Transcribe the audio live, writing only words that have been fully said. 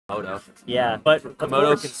Komodo. Yeah, but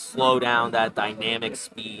Komodo can slow down that dynamic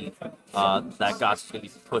speed that Gahtzu's going to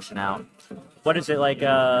be pushing out. What is it like?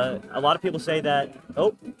 A lot of people say that.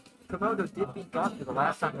 Oh, Komodo did beat Gahtzu the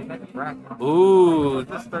last time they met in bracket. Ooh.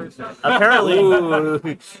 This Thursday. apparently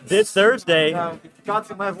Ooh. this Thursday.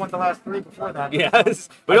 Gahtzu might have won the last 3 before that. Yes.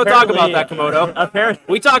 We don't talk about that, Komodo. Apparently,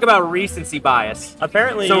 We talk about recency bias.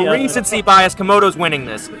 apparently. So recency bias, Komodo's winning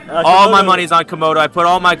this. All Komodo- my money's on Komodo. I put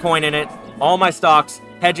all my coin in it, all my stocks,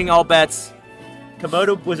 hedging all bets.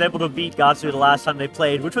 Komodo was able to beat Gahtzu the last time they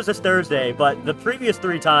played, which was this Thursday, but the previous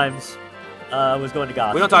 3 times was going to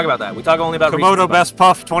Gahtzu. We don't talk about that. We talk only about Komodo recency bias. best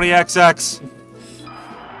puff 20XX.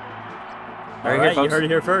 All right, you heard it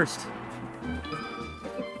here first.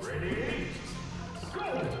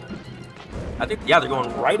 I think, yeah, they're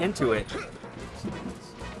going right into it.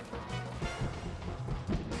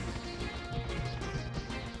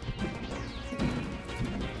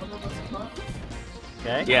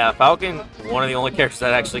 Okay. Yeah, Falcon, one of the only characters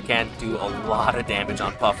that actually can do a lot of damage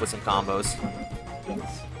on Puff with some combos.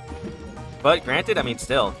 But granted, I mean,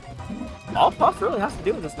 still, all Puff really has to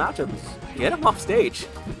do in this matchup is get him off stage.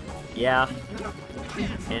 Yeah.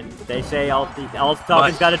 And they say all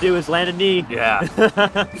Falcon's got to do is land a knee. Yeah,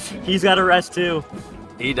 He's got to rest too.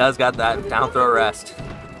 he does got that down throw rest.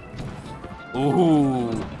 Ooh.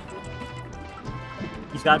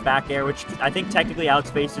 He's got back air, which I think technically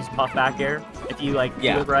outspaces Puff back air if you do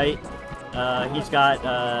Yeah. it right. He's got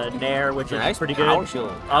Nair, which Nice is pretty power good.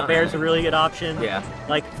 shield. Up air is a really good option. Yeah.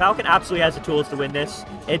 Like Falcon absolutely has the tools to win this.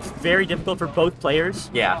 It's very difficult for both players.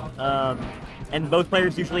 Yeah. And both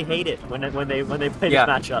players usually hate it when they play Yeah.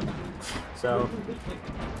 this matchup. So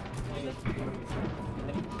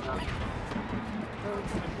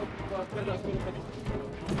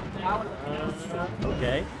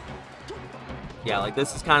okay. Yeah, like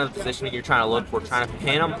this is kind of the position that you're trying to look for, trying to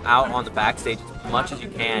pin him out on the backstage as much as you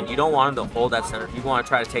can. You don't want him to hold that center. You want to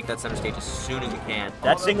try to take that center stage as soon as you can.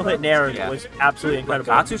 That single hit Nair Yeah. was absolutely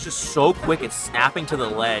incredible. Gahtzu's just so quick at snapping to the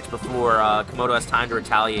ledge before Komodo has time to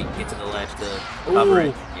retaliate and get to the ledge to cover it.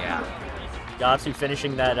 Ooh. Yeah. Gahtzu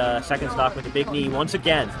finishing that second stock with a big knee once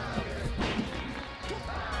again.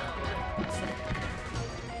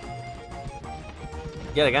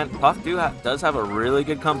 Yet again, Puff does have a really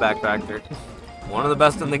good comeback factor. One of the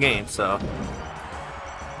best in the game, so.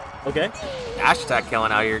 Okay. Dash attack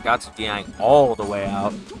killing out here. Gahtzu DIing all the way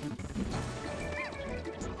out.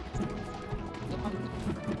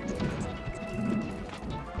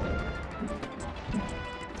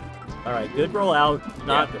 All right, good roll out.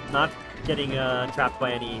 Not getting trapped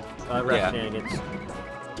by any ref shenanigans.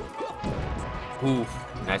 Oof.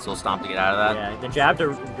 Nice little stomp to get out of that. Yeah, the jab to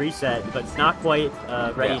reset, but not quite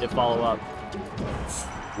ready to follow up.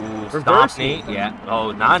 Ooh, Reverse stomp knee. Yeah.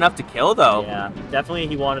 Oh, not enough to kill though. Yeah, definitely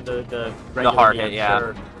he wanted the regular hard knee, hit, I'm yeah.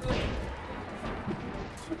 sure.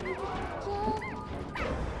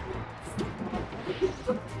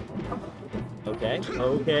 Okay,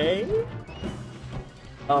 okay.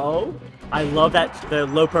 Oh, I love the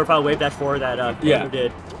low profile wave dash forward that Komodo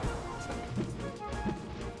did.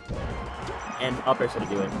 And up air's gonna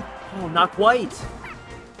do it. Oh, not quite.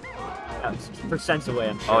 That's percents away,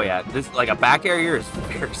 I'm sure. Oh yeah, this like a back air here is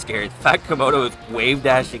very scary. The fact Komodo is wave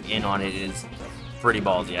dashing in on it is pretty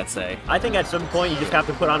ballsy, I'd say. I think at some point you just have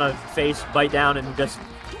to put on a face, bite down, and just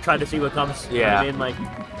try to see what comes. You know what I mean? Like,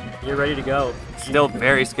 you're ready to go. Still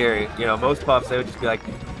very scary. You know, most Puffs, they would just be like,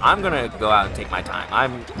 I'm going to go out and take my time.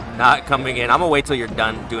 I'm not coming in. I'm going to wait till you're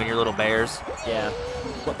done doing your little bears. Yeah.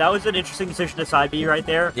 Well, that was an interesting decision to side B right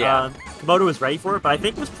there. Yeah. Komodo was ready for it, but I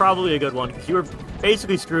think it was probably a good one because you were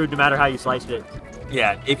basically screwed no matter how you sliced it.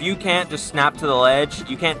 Yeah, if you can't just snap to the ledge,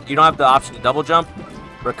 you don't have the option to double jump.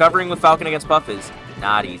 Recovering with Falcon against Puff is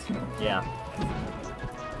not easy. Yeah.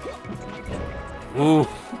 Ooh.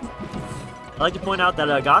 I'd like to point out that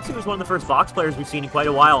Gahtzu was one of the first box players we've seen in quite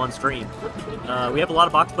a while on stream. We have a lot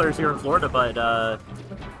of box players here in Florida, but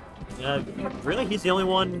really he's the only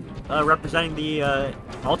one representing the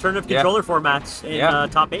alternative controller formats in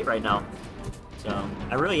top 8 right now. So,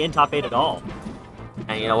 not really in top 8 at all.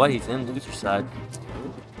 And you know what? He's in loser side.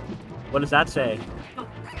 What does that say?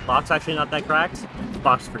 Box actually not that cracked?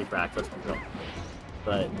 Box is pretty cracked, let's be real.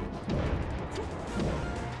 But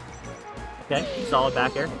okay, solid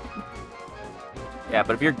back air. Yeah,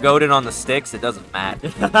 but if you're goated on the sticks, it doesn't matter.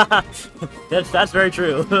 that's very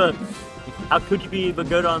true. How could you be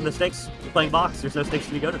good on the sticks playing box? There's no sticks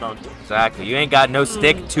to be goated on. Exactly. You ain't got no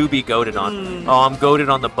stick to be goated on. Oh, I'm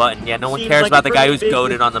goated on the button. Yeah, no one Seems cares like about a the guy pretty who's big-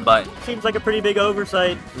 goated on the button. Seems like a pretty big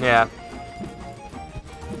oversight. Yeah.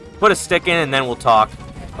 Put a stick in and then we'll talk.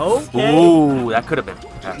 Okay. Ooh, that could have been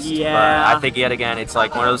best. Yeah. But I think yet again, it's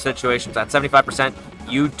like one of those situations at 75%,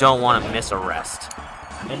 you don't want to miss a rest.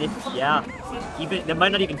 And if, yeah, even they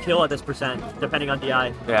might not even kill at this percent, depending on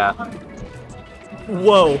DI. Yeah.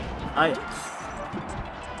 Whoa.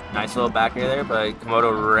 Nice little back air there, but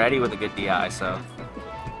Komodo ready with a good DI, so.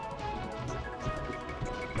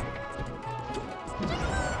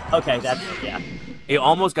 Okay, that's, yeah. He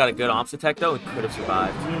almost got a good opposite tech, though, and could have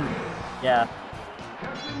survived. Yeah.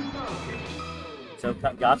 So,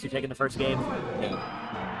 Gahtzu taking the first game. Yeah.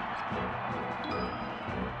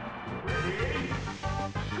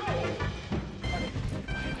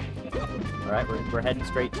 All right, we're heading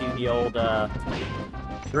straight to the old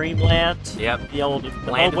Dreamland. Yep. The old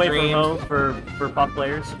Land home away of from dreams. home for Puff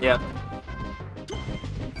players. Yep.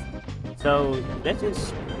 So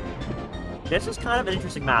this is kind of an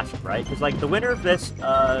interesting matchup, right? Because like the winner of this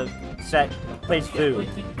set plays Vu,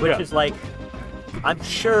 which is like, I'm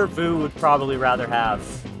sure Vu would probably rather have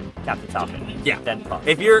Captain Falcon than Puff.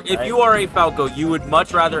 If you are a Falco, you would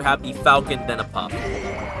much rather have the Falcon than a Puff.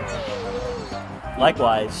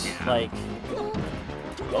 Likewise, like,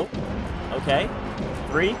 oh, okay,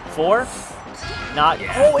 3, 4, not.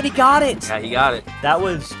 Oh, and he got it. Yeah, he got it. That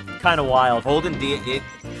was kind of wild. Holden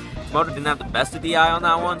Komodo didn't have the best of DI on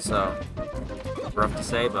that one, so rough to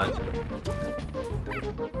say, but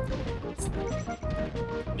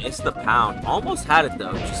missed the pound. Almost had it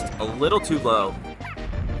though, just a little too low.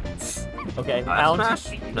 Okay, F pound.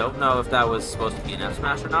 smash? Don't know if that was supposed to be an F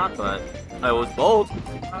smash or not, but it was bold.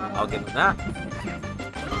 I'll give him that.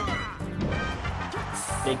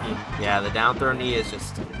 Big knee. Yeah, the down throw knee is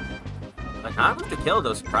just not enough to kill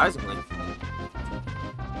though, surprisingly.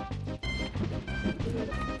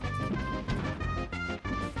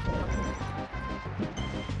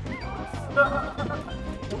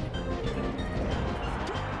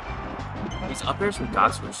 These up airs from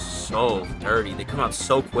Gahtzu are so dirty. They come out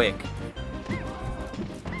so quick.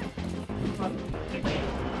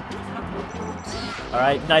 All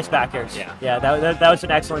right, nice back airs. Yeah. Yeah, that was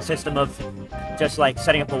an excellent system of just like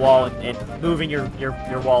setting up the wall and moving your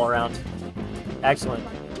wall around. Excellent.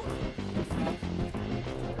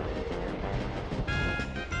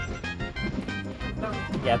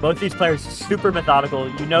 Yeah, both these players super methodical.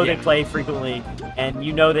 You know they play frequently, and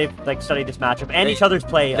you know they've like studied this matchup and each other's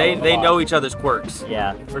play. They know each other's quirks.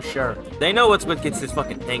 Yeah, for sure. They know what gets this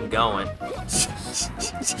fucking thing going.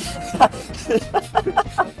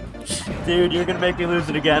 Dude, you're gonna make me lose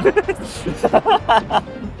it again.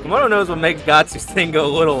 Komodo knows what makes Gahtzu's thing go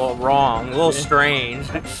a little wrong, a little strange,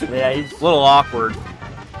 Yeah, he's a little awkward.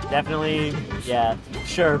 definitely. Yeah,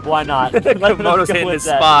 sure. Why not? Komodo's hitting his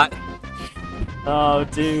spot. Oh,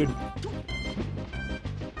 dude.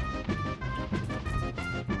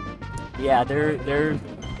 Yeah, they're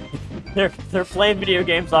playing video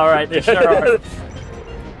games, all right. They sure are.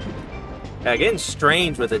 Yeah, getting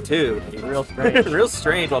strange with it too. Real strange. Real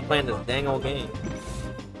strange while playing this dang old game.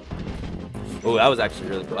 Oh, that was actually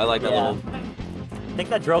really cool. I like that little I think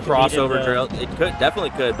that drill crossover drill. It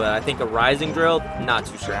definitely could, but I think a rising drill, not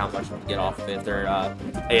too sure how much we can get off of it. They're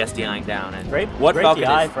ASDIing down. And Great Falcon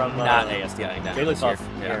DI is from not ASDIing down. Jigglypuff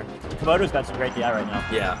Yeah. here. Komodo's got some great DI right now.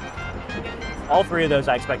 Yeah. All three of those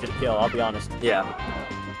I expected to kill, I'll be honest. Yeah.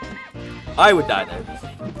 I would die there.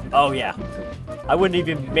 Oh, yeah. I wouldn't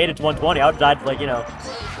even made it to 120. I would have died, like,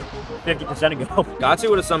 50% ago. Gahtzu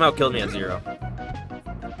would have somehow killed me at 0.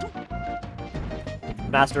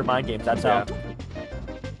 Master of mind games, that's how.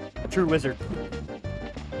 A true wizard.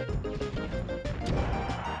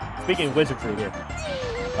 Speaking of wizardry here.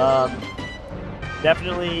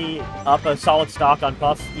 Definitely up a solid stock on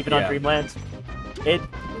Puff, even on Dreamlands.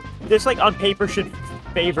 This, like, on paper should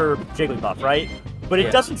favor Jigglypuff, right? But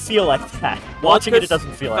it doesn't feel like that. Watching it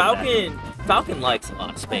doesn't feel like that. Falcon likes a lot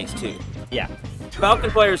of space, too. Yeah.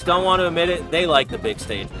 Falcon players don't want to admit it. They like the big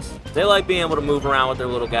stages. They like being able to move around with their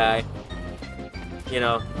little guy.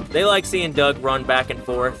 They like seeing Doug run back and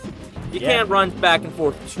forth. You can't run back and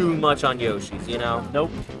forth too much on Yoshi's,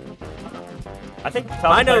 Nope. I think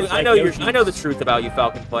Falcon I know the truth about you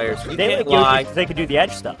Falcon players. You they can't like lie. Yoshi 'cause they can do the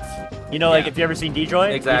edge stuff. Like if you ever seen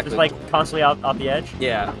Dejoy, Exactly. he's just like constantly off the edge.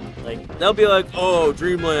 Yeah. Like They'll be like, oh,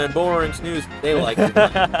 Dreamland, boring, snooze. They like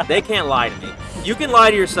Dreamland. They can't lie to me. You can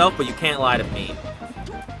lie to yourself, but you can't lie to me.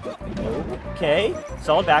 Okay,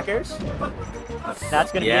 solid back airs.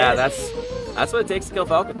 That's gonna be it. That's what it takes to kill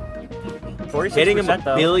Falcon. 46%, Hitting him a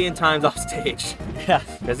though. billion times off stage. Yeah.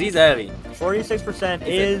 Because he's heavy. 46% It's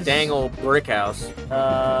is a dang old brick house.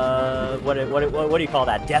 what do you call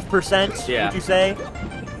that? Death percent? Yeah. Would you say?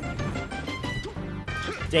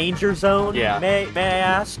 Danger zone? Yeah. May I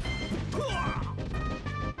ask?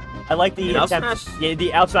 I like the Out attempt. smash? Yeah,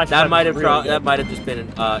 the out smash. That might have really that might have just been an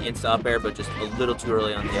insta up air, but just a little too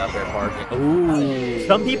early on the up air part. Ooh.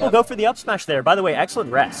 Some people go for the up smash there. By the way,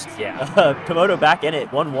 excellent rest. Yeah. Komodo back in it,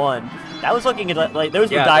 1-1. That was looking like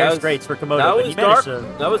those were dire straits for Komodo. That but was he dark. managed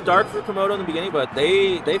to... That was dark for Komodo in the beginning, but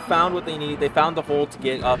they found what they need. They found the hole to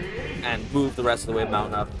get up and move the rest of the way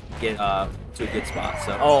mountain up, get to a good spot.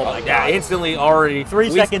 So oh my god! Yeah, instantly already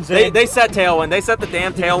 3 seconds in. They set tailwind. They set the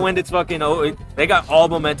damn tailwind. It's fucking. They got all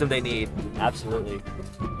momentum they need. Absolutely.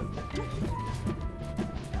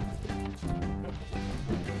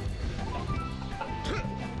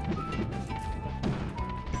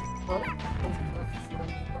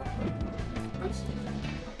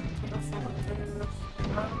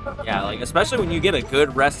 Yeah, like especially when you get a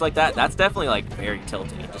good rest like that, that's definitely like very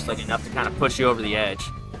tilting, just like enough to kind of push you over the edge.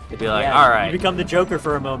 To be like, all right, you become the Joker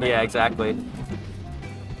for a moment. Yeah, exactly.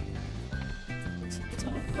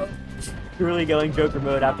 Really going Joker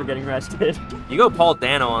mode after getting rested. You go Paul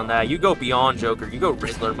Dano on that. You go beyond Joker. You go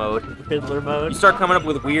Riddler mode. Riddler mode. You start coming up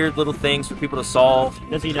with weird little things for people to solve.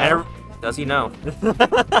 Does he know? Does he know?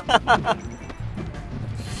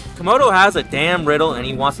 Komodo has a damn riddle and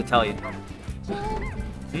he wants to tell you.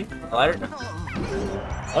 See? Lighter?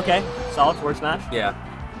 Okay, solid forward smash. Yeah.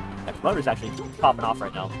 That Komodo's actually popping off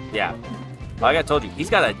right now. Yeah. Like I told you, he's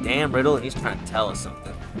got a damn riddle and he's trying to tell us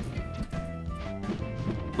something.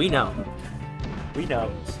 We know. We know.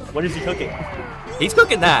 What is he cooking? He's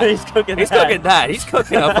cooking that. He's cooking He's that. cooking that. He's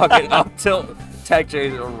cooking a fucking up tilt tech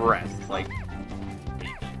chase rest. Like,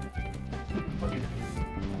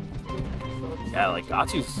 yeah, like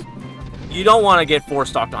Gahtzu's. You don't want to get four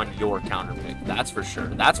stocked on your counter pick. That's for sure.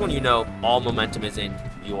 That's when you know all momentum is in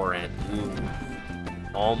your end. Ooh.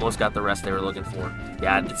 Almost got the rest they were looking for.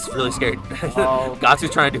 Yeah, it's really scary. Oh.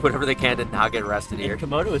 Gahtzu's trying to do whatever they can to not get rested here. And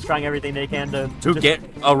Komodo is trying everything they can to get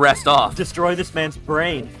a rest off. Destroy this man's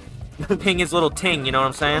brain. Ping his little ting, you know what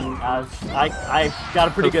I'm saying? I got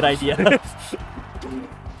a pretty good idea.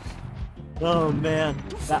 Oh, man.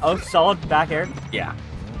 Solid back air. Yeah.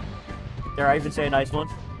 Dare I even say a nice one?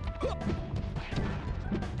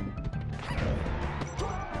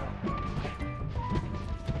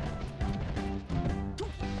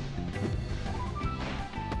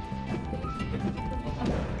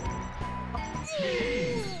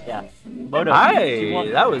 Yeah. Moto.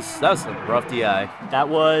 That was some rough DI. That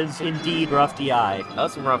was indeed rough DI. That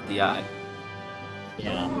was some rough DI.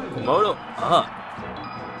 Yeah. Komodo up.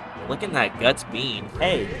 Licking that guts bean.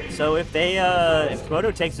 Hey, so if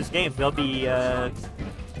Komodo takes this game, they'll be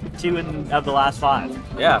 2 of the last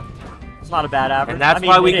 5. Yeah. It's not a bad average. And that's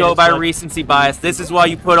why we go by recency bias. This is why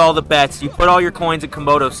you put all the bets. You put all your coins in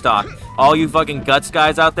Komodo stock. All you fucking guts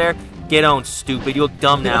guys out there, get owned, stupid. You look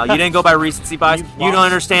dumb now. You didn't go by recency bias. You don't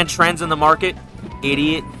understand trends in the market,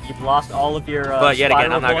 idiot. You've lost all of your But yet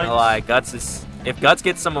again, I'm not points. gonna lie. If Guts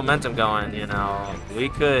gets some momentum going, you know, we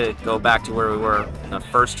could go back to where we were in the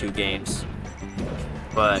first 2 games.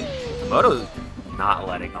 But Komodo's not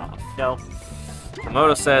letting off. No.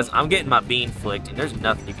 Komodo says, I'm getting my bean flicked, and there's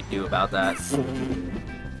nothing you can do about that.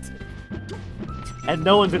 And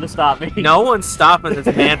no one's gonna stop me. No one's stopping this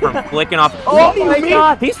man from flicking off. Oh my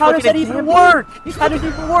god! How does that flicking even work? How does it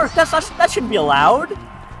even work? That shouldn't be allowed.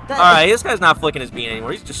 Alright, this guy's not flicking his bean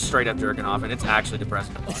anymore. He's just straight up jerking off, and it's actually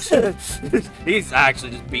depressing to watch. He's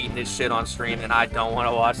actually just beating his shit on stream, and I don't want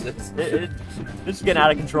to watch this. This is getting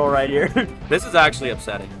out of control right here. This is actually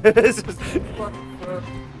upsetting.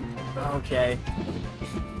 Okay.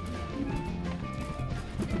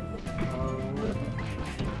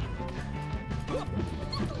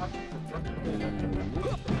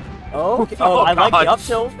 Oh, okay. Oh, I like the up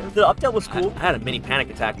tilt. The up tilt was cool. I had a mini panic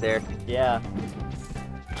attack there. Yeah.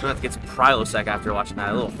 I'm gonna have to get some Prilosec after watching that.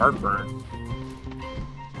 A little heartburn.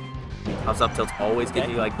 House up tilts always give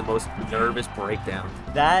me like the most nervous breakdown.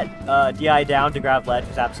 That DI down to grab ledge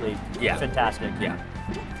was absolutely fantastic. Yeah.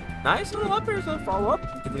 Nice little up airs, a follow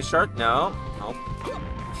up. Give me a shark. No. Nope.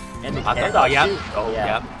 And the Oh, yeah. too. Oh,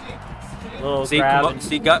 yeah. Little See, grab.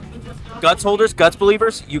 see, guts holders, guts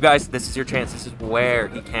believers, you guys, this is your chance. This is where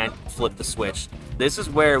he can't flip the switch. This is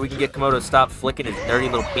where we can get Komodo to stop flicking his dirty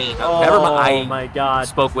little bean. Never mind. Oh my god.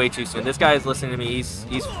 Spoke way too soon. This guy is listening to me.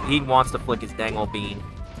 He wants to flick his dang old bean.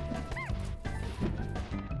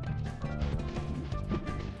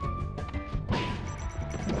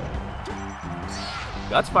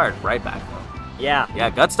 Guts fired right back though. Yeah. Yeah,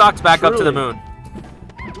 Guts stocks back up to the moon.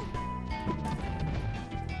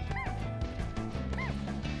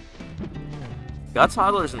 Guts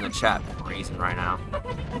hodlers in the chat praising right now.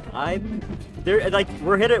 We're at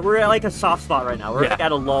like a soft spot right now. We're like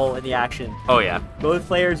at a lull in the action. Oh yeah. Both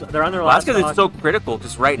players, they're on their Well, last that's because stock. it's so critical.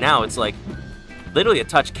 Because right now it's like literally a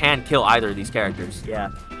touch can kill either of these characters.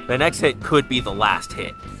 Yeah. The next hit could be the last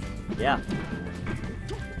hit. Yeah.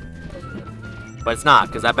 But it's not,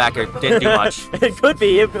 because that back air didn't do much. It could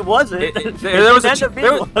be if it wasn't.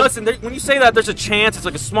 Listen, when you say that, there's a chance. It's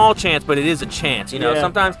like a small chance, but it is a chance. You know,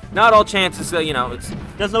 sometimes not all chances. You know, it's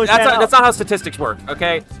doesn't always pan out. That's not how statistics work.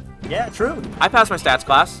 Okay. Yeah, true. I passed my stats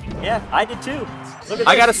class. Yeah, I did too. Look at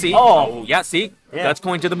I this. got a C. Oh, yeah, see, that's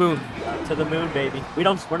going to the moon. To the moon, baby.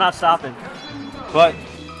 We're not stopping. But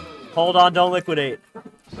hold on, don't liquidate.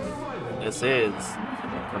 This is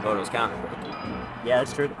Komodo's counter. Yeah,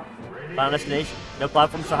 that's true. Final destination. No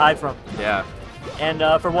platforms to hide from. Yeah. And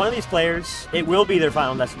for one of these players, it will be their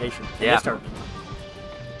final destination. In this tournament.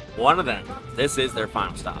 One of them. This is their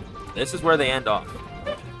final stop. This is where they end off.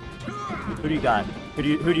 Who do you got? Who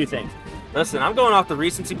do you think? Listen, I'm going off the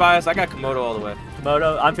recency bias. I got Komodo all the way.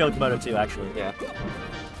 Komodo? I'm feeling Komodo too, actually. Yeah.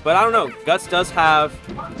 But I don't know. Guts does have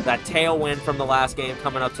that tailwind from the last game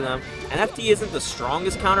coming up to them. And FD isn't the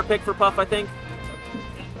strongest counter pick for Puff, I think.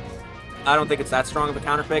 I don't think it's that strong of a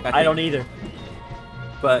counter pick. I don't either.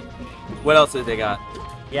 But what else did they got?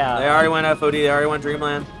 Yeah. They already went FOD. They already went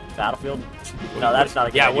Dreamland. Battlefield? No, that's not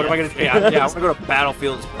a good idea. What am I going to do? Yeah, I'm going to go to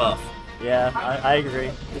Battlefield as Puff. Yeah, I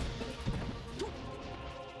agree.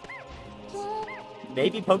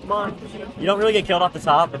 Maybe Pokemon. You don't really get killed off the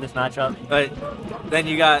top in this matchup. But then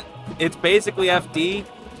you got, it's basically FD,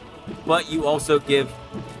 but you also give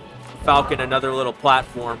Falcon another little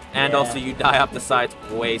platform, and also you die off the sides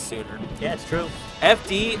way sooner. Yeah, it's true.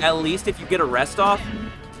 FD, at least if you get a rest off,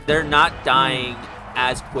 they're not dying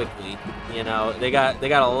as quickly. You know, they got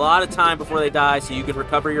a lot of time before they die, so you can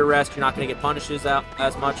recover your rest. You're not going to get punishes out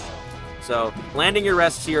as much. So landing your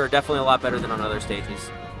rests here are definitely a lot better than on other stages.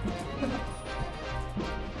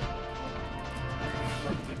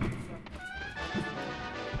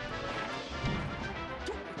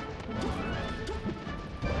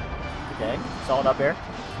 Okay, solid up air.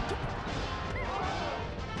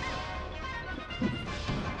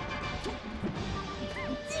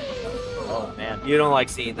 Oh man, you don't like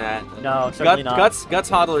seeing that. No, certainly not. Guts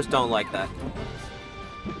hodlers don't like that.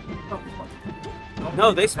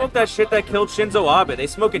 No, they smoke that shit that killed Shinzo Abe. They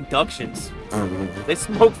smoke inductions. They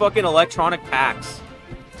smoke fucking electronic packs.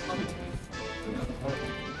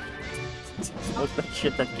 Smoke that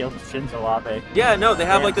shit that killed Shinzo Abe. Yeah, no, they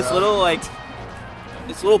have like this little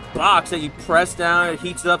this little box that you press down, it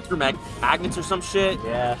heats it up through magnets or some shit.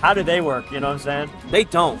 Yeah, how do they work, you know what I'm saying? They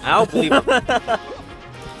don't. I don't believe them.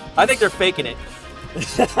 I think they're faking it.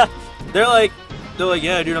 They're like,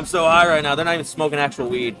 yeah, dude, I'm so high right now. They're not even smoking actual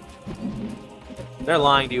weed. They're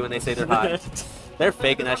lying to you when they say they're high. They're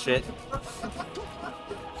faking that shit.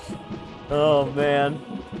 Oh, man.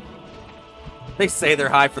 They say they're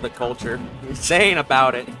high for the culture. They ain't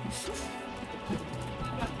about it.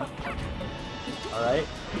 Alright.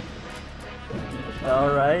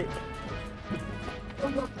 Alright.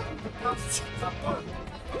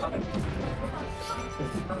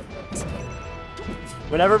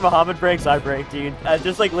 Whenever Muhammad breaks, I break, dude.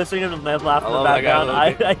 Just like listening to him laugh in the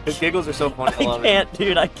background. His giggles are so funny. I can't,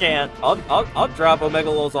 dude. I can't. I'll drop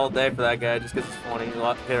Omega Lulz all day for that guy just because it's funny.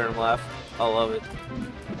 Hearing him laugh. I love it.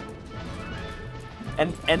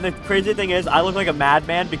 And the crazy thing is, I look like a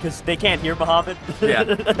madman because they can't hear Muhammad. Yeah.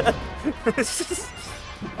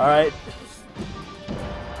 All right.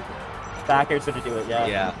 Back air's gonna do it. Yeah.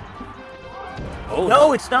 Yeah. Oh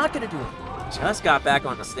no, it's not gonna do it. Just got back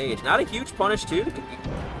on the stage. Not a huge punish too.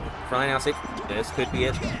 Flying out safe. This could be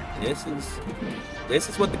it. This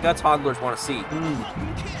is what the Guts hodlers want to see.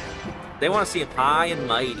 They want to see him high and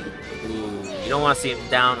mighty. Ooh, you don't want to see him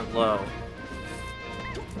down and low.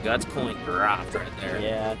 Guts coin dropped right there.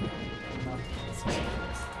 Yeah.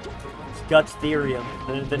 It's Guts Ethereum,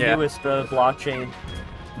 the newest blockchain.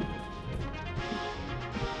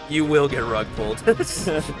 You will get rug pulled.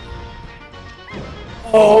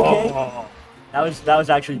 Okay. That was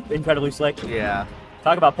actually incredibly slick. Yeah.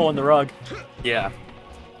 Talk about pulling the rug. Yeah.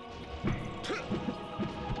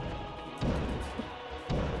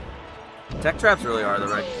 Tech traps really are the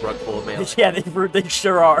rug pull of melee. Yeah, they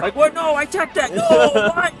sure are. Like, what? No, I tech that. No,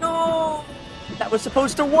 what? No. That was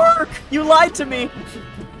supposed to work. You lied to me.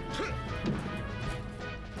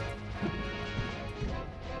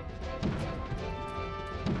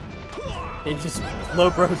 He just low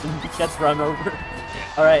bros and gets run over.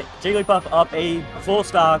 All right, Jigglypuff up a full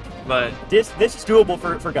stock. But this is doable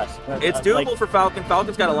for Gus. It's doable for Falcon.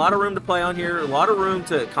 Falcon's got a lot of room to play on here. A lot of room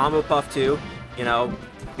to combo puff too. You know,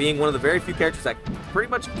 being one of the very few characters that pretty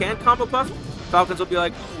much can combo puff. Falcons will be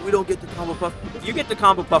like, oh, we don't get the combo puff. You get the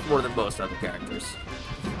combo puff more than most other characters.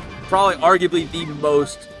 Probably, arguably, the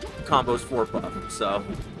most combos for puff. So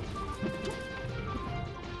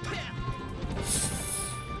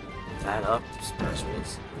That up smash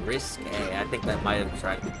was risque. I think that might have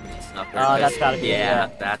tried to snuff there. That's gotta be it, yeah, yeah.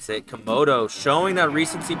 that's it. Komodo showing that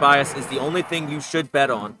recency bias is the only thing you should bet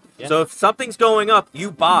on. Yeah. So if something's going up, you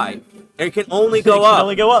buy. It can only It go can up.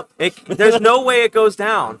 only go up. There's no way it goes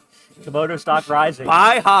down. Komodo stock rising.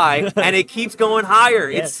 Buy high, and it keeps going higher.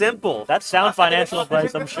 Yeah. It's simple. That's sound financial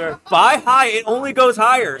advice, I'm sure. Buy high, it only goes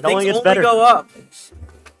higher. It only Things gets better. go up.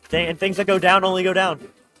 And things that go down only go down.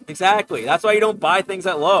 Exactly. That's why you don't buy things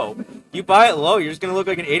at low. You buy it low, you're just going to look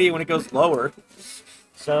like an idiot when it goes lower.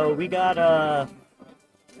 So we got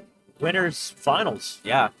winners finals.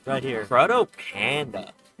 Yeah. Right here. Proto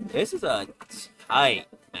Panda. This is a tight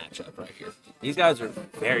matchup right here. These guys are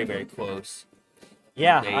very, very close.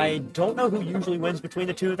 Yeah, I don't know who usually wins between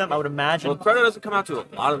the two of them. I would imagine. Well, Proto doesn't come out to a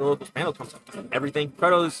lot of the locals. Panda comes out to everything.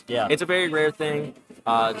 Proto's, Yeah. It's a very rare thing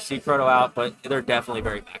to see Proto out, but they're definitely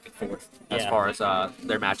very back and forth as Yeah. far as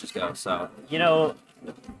their matches go. So You know,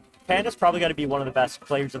 Panda's probably got to be one of the best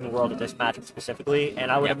players in the world at this matchup specifically, and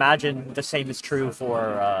I would Yep. imagine the same is true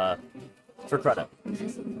for Proto.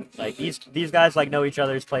 Like these guys like know each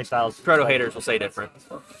other's play styles. Proto haters will say different.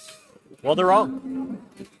 Well, they're wrong.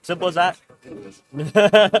 Simple as that.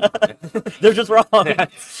 They're just wrong.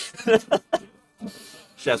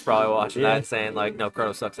 Chef's probably watching Yeah. that saying, like, no,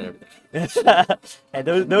 Proto sucks at everything. And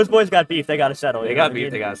those boys got beef. They got to settle. They you know got what I beef,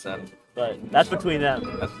 mean? they got settled. But that's between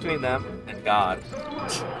them. That's between them and God.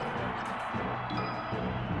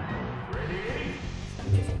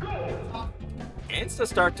 Insta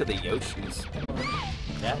start to the Yoshis.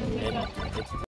 Yeah. And it's